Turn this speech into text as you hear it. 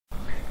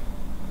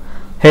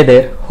Hey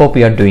there, hope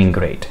you are doing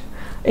great.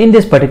 In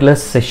this particular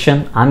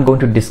session, I'm going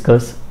to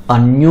discuss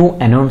a new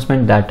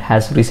announcement that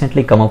has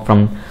recently come up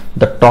from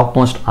the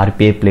topmost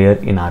RPA player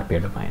in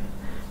RPA domain.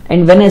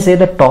 And when I say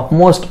the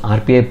topmost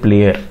RPA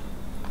player,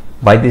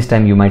 by this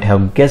time you might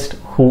have guessed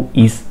who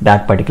is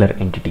that particular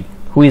entity,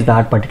 who is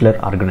that particular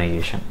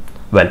organization.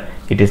 Well,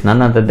 it is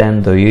none other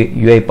than the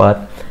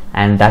UIPath,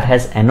 and that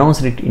has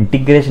announced its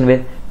integration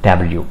with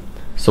Tableau.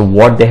 So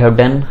what they have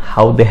done,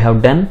 how they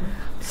have done,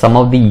 some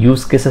of the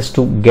use cases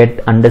to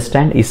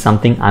understand is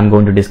something I'm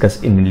going to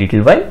discuss in a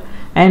little while.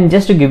 And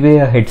just to give you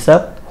a heads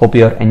up, hope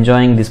you are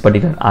enjoying this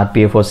particular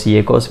RPA for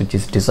CA course, which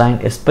is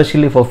designed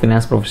especially for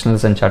finance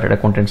professionals and chartered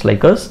accountants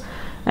like us.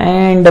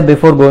 And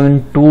before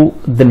going to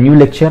the new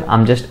lecture,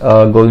 I'm just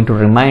going to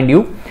remind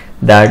you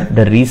that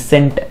the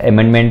recent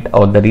amendment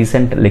or the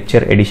recent lecture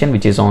edition,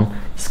 which is on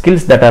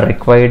skills that are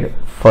required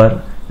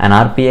for an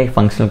RPA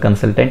functional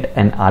consultant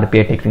and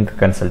RPA technical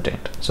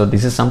consultant. So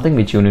this is something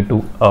which you need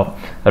to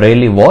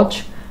really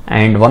watch,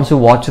 and once you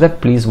watch that,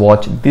 please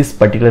watch this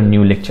particular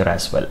new lecture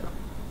as well.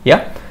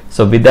 Yeah,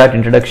 so with that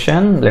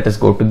introduction, let us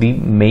go to the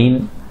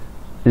main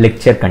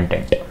lecture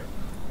content.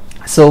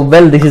 So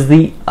well, this is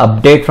the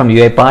update from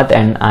UIPath,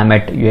 and I'm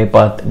at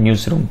UIPath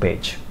newsroom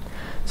page.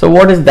 So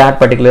what is that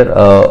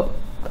particular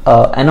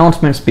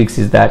announcement speaks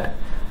is that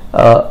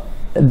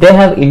they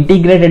have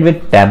integrated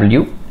with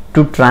Tableau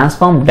to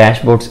transform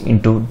dashboards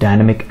into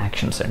dynamic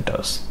action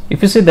centers.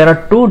 If you see, there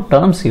are two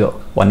terms here.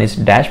 One is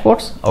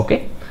dashboards,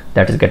 okay,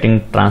 that is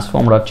getting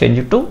transformed or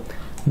changed to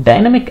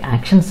dynamic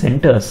action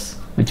centers,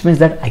 which means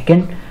that I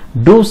can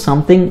do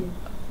something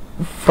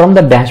from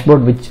the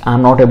dashboard which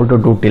I'm not able to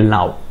do till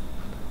now.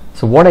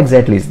 So what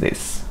exactly is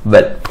this?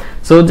 Well,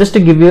 so just to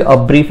give you a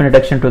brief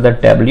introduction to the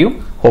Tableau,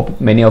 hope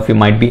many of you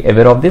might be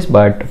aware of this,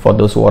 but for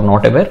those who are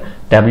not aware,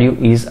 Tableau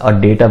is a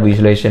data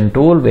visualization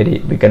tool where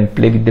we can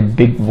play with the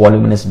big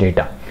voluminous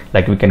data.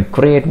 Like we can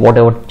create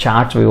whatever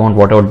charts we want,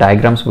 whatever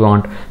diagrams we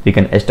want, we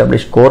can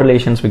establish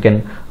correlations, we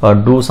can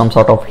do some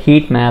sort of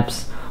heat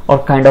maps,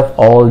 or kind of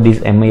all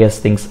these MIS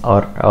things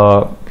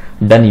are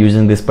done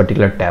using this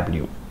particular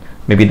Tableau.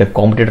 Maybe the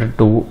competitor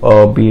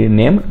to be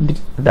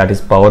named, that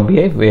is Power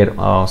BI, where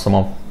some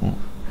of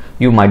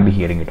you might be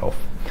hearing it of.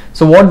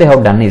 So what they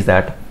have done is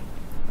that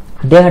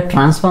they are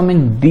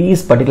transforming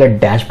these particular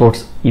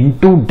dashboards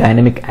into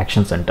dynamic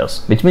action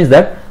centers, which means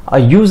that a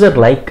user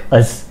like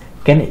us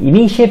can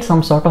initiate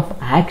some sort of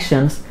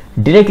actions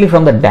directly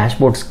from the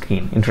dashboard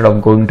screen instead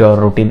of going to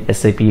a routine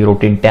SAP,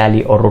 routine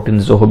Tally, or routine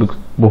Zoho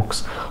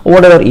books, or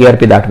whatever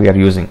ERP that we are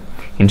using.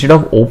 Instead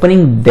of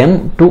opening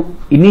them to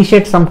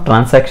initiate some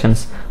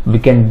transactions, we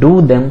can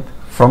do them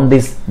from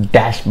these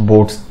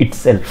dashboards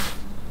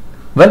itself.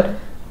 Well,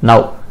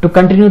 now to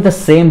continue the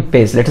same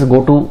pace, let us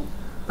go to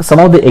some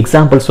of the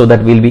examples so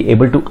that we'll be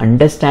able to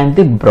understand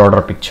the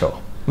broader picture.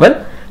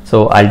 Well,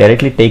 so I'll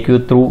directly take you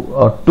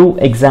through two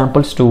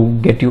examples to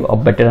get you a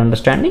better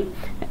understanding,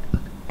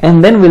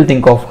 and then we'll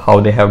think of how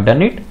they have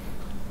done it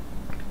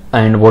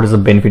and what is the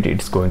benefit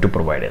it's going to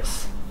provide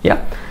us.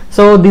 Yeah,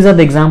 so these are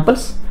the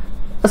examples.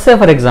 Say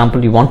for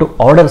example, you want to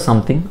order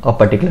something, a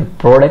particular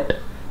product,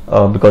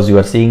 because you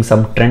are seeing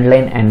some trend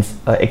line and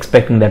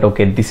expecting that,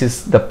 okay, this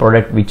is the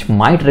product which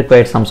might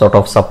require some sort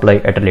of supply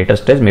at a later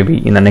stage,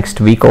 maybe in the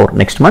next week or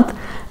next month,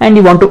 and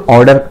you want to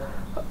order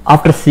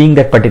after seeing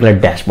that particular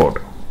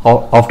dashboard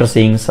or after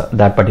seeing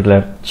that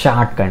particular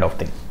chart kind of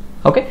thing.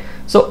 Okay,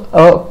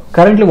 so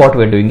currently what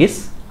we are doing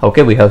is,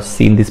 okay, we have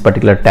seen this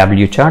particular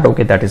Tableau chart,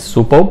 okay, that is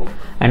superb,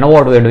 and now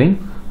what we are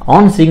doing,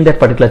 on seeing that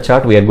particular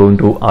chart, we are going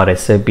to our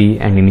SAP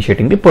and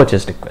initiating the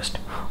purchase request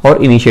or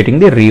initiating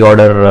the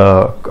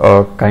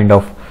reorder kind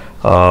of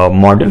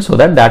module, so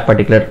that that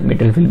particular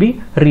material will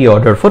be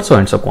reordered for so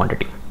and so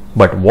quantity.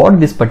 But what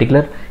this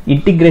particular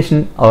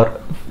integration or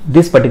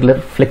this particular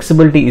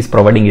flexibility is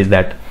providing is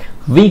that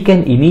we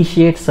can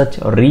initiate such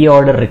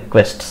reorder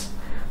requests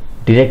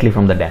directly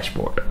from the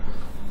dashboard.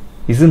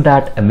 Isn't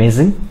that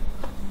amazing?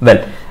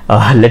 Well,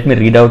 let me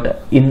read out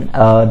in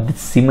the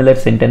similar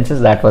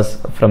sentences that was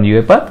from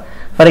UIPath.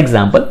 For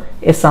example,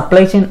 a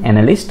supply chain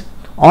analyst,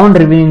 on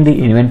reviewing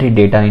the inventory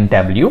data in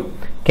Tableau,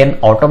 can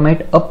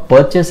automate a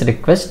purchase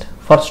request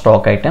for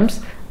stock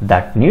items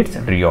that needs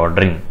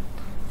reordering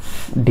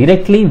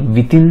directly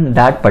within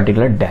that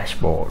particular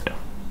dashboard.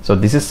 So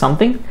this is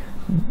something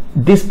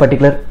this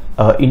particular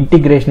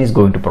integration is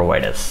going to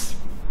provide us.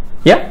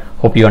 Yeah,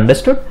 hope you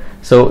understood.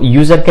 So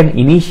user can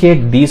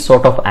initiate these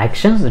sort of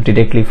actions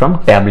directly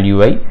from Tableau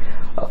UI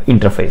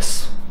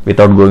interface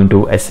without going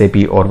to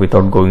SAP or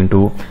without going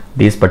to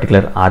these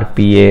particular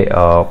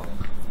RPA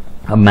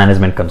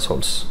management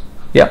consoles.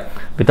 Yeah,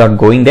 without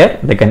going there,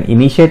 they can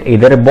initiate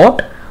either a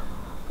bot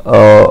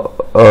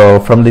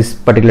from this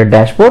particular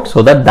dashboard,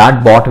 so that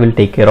that bot will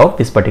take care of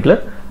this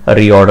particular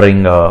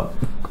reordering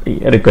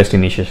request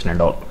initiation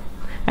and all.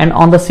 And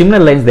on the similar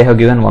lines, they have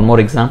given one more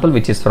example,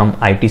 which is from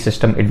IT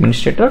system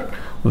administrator,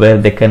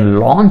 where they can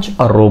launch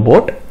a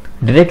robot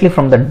directly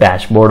from the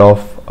dashboard of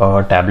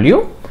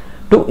Tableau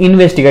to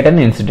investigate an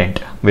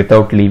incident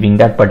without leaving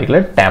that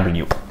particular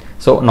Tableau.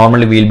 So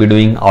normally we'll be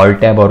doing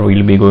alt tab, or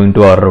we'll be going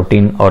to our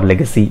routine or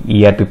legacy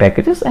ERP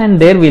packages, and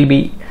there we'll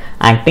be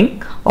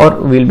acting, or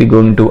we'll be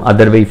going to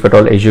other way. If at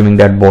all assuming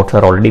that bots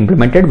are already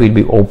implemented, we'll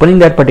be opening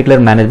that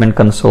particular management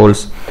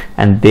consoles,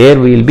 and there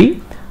we'll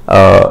be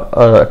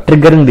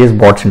triggering these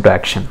bots into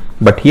action.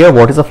 But here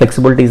what is the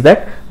flexibility is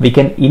that we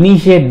can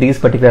initiate these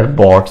particular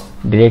bots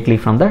directly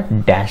from the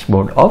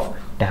dashboard of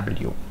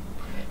Tableau.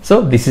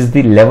 So this is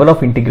the level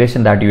of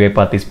integration that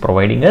UiPath is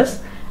providing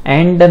us,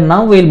 and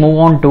now we'll move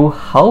on to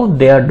how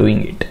they are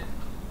doing it.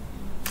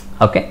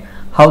 Okay,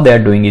 how they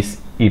are doing is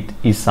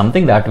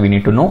something that we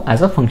need to know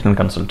as a functional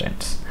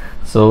consultants.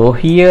 So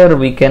here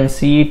we can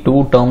see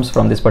two terms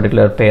from this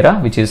particular para,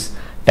 which is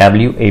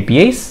Tableau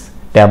APIs,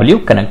 Tableau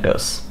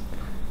connectors.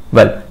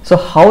 Well, so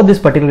how this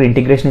particular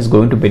integration is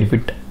going to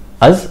benefit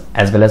us,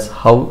 as well as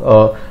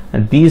how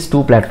these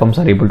two platforms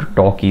are able to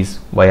talk, is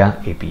via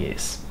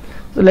APIs.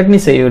 So let me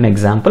say you an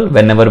example.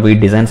 Whenever we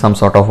design some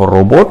sort of a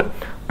robot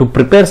to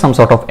prepare some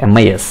sort of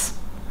MIS,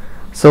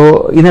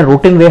 so in a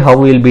routine way, how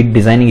we will be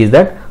designing is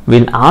that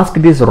we'll ask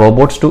these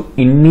robots to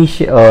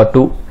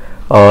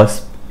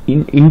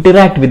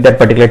interact with that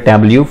particular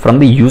Tableau from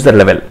the user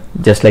level,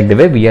 just like the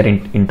way we are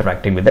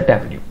interacting with the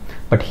Tableau.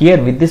 But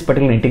here with this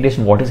particular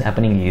integration, what is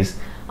happening is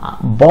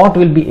bot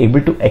will be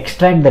able to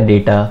extract the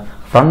data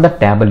from the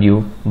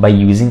Tableau by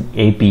using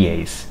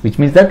APIs, which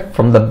means that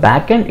from the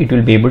backend it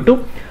will be able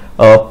to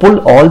pull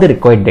all the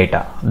required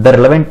data, the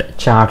relevant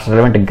charts,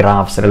 relevant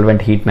graphs,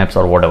 relevant heat maps,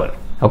 or whatever.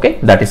 Okay,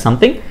 that is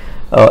something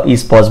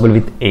is possible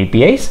with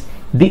APIs.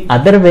 The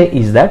other way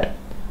is that,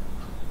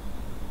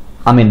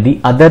 the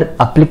other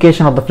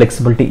application of the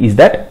flexibility is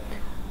that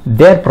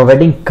they are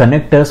providing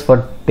connectors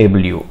for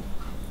Tableau,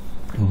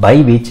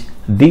 by which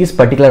these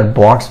particular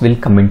bots will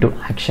come into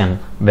action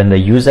when the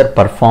user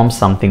performs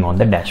something on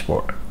the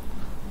dashboard,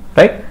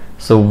 right?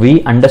 So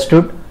we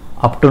understood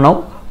up to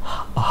now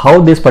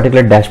how these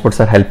particular dashboards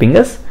are helping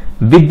us.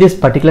 With this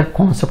particular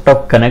concept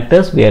of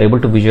connectors, we are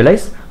able to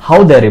visualize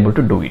how they are able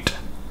to do it,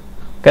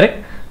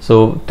 correct?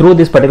 So through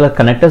these particular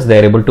connectors, they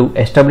are able to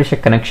establish a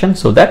connection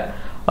so that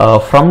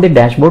from the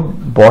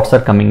dashboard, bots are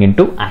coming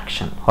into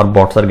action, or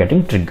bots are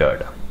getting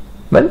triggered.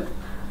 Well,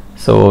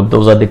 so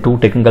those are the two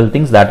technical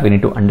things that we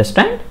need to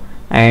understand.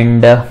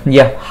 And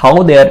yeah,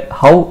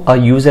 how a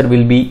user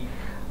will be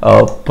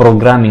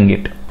programming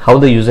it, how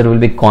the user will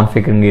be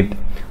configuring it.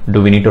 Do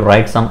we need to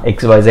write some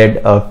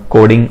XYZ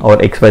coding or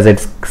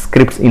XYZ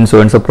scripts in so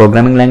and so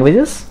programming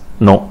languages?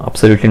 No,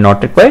 absolutely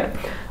not required.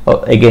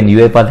 Again,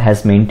 UiPath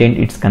has maintained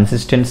its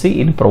consistency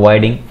in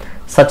providing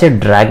such a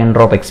drag and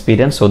drop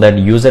experience, so that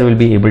user will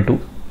be able to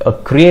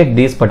create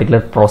these particular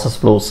process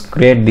flows,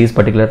 create these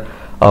particular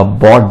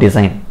bot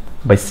design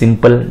by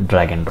simple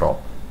drag and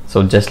drop.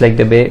 So just like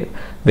the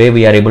way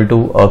we are able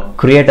to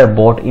create a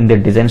bot in the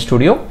design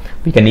studio,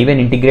 we can even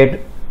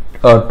integrate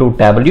to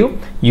Tableau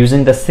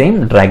using the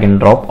same drag and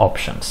drop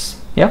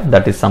options. Yeah,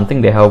 that is something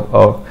they have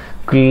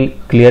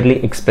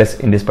clearly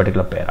expressed in this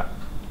particular para.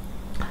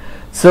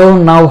 So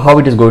now how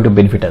it is going to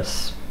benefit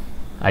us?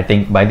 I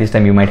think by this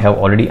time you might have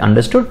already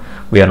understood.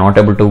 We are not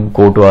able to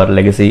go to our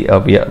legacy,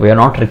 we are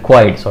not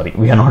required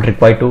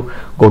to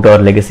go to our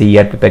legacy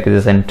ERP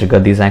packages and trigger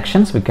these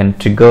actions. We can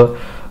trigger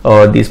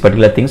these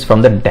particular things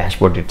from the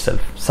dashboard itself.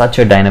 Such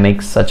a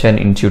dynamic, such an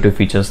intuitive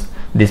features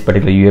this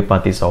particular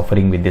UiPath is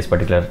offering with this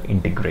particular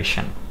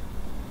integration.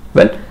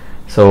 Well,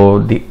 so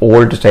the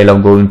old style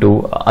of going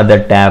to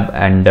other tab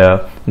and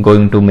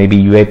going to maybe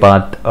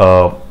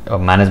UiPath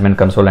management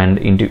console and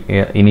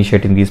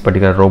initiating these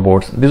particular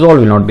robots, this all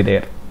will not be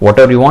there.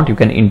 Whatever you want, you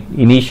can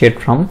initiate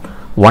from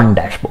one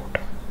dashboard.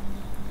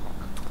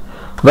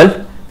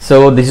 Well,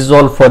 so this is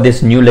all for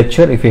this new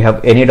lecture. If you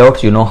have any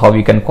doubts, you know how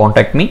you can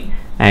contact me,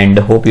 and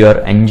hope you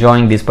are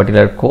enjoying this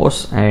particular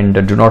course,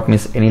 and do not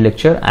miss any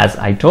lecture as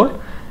I told.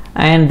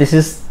 And this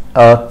is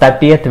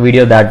 30th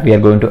video that we are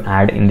going to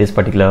add in this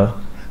particular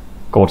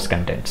course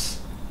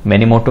contents.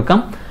 Many more to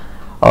come.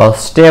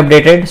 Stay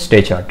updated,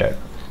 stay chartered.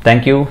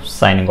 Thank you,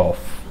 signing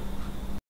off.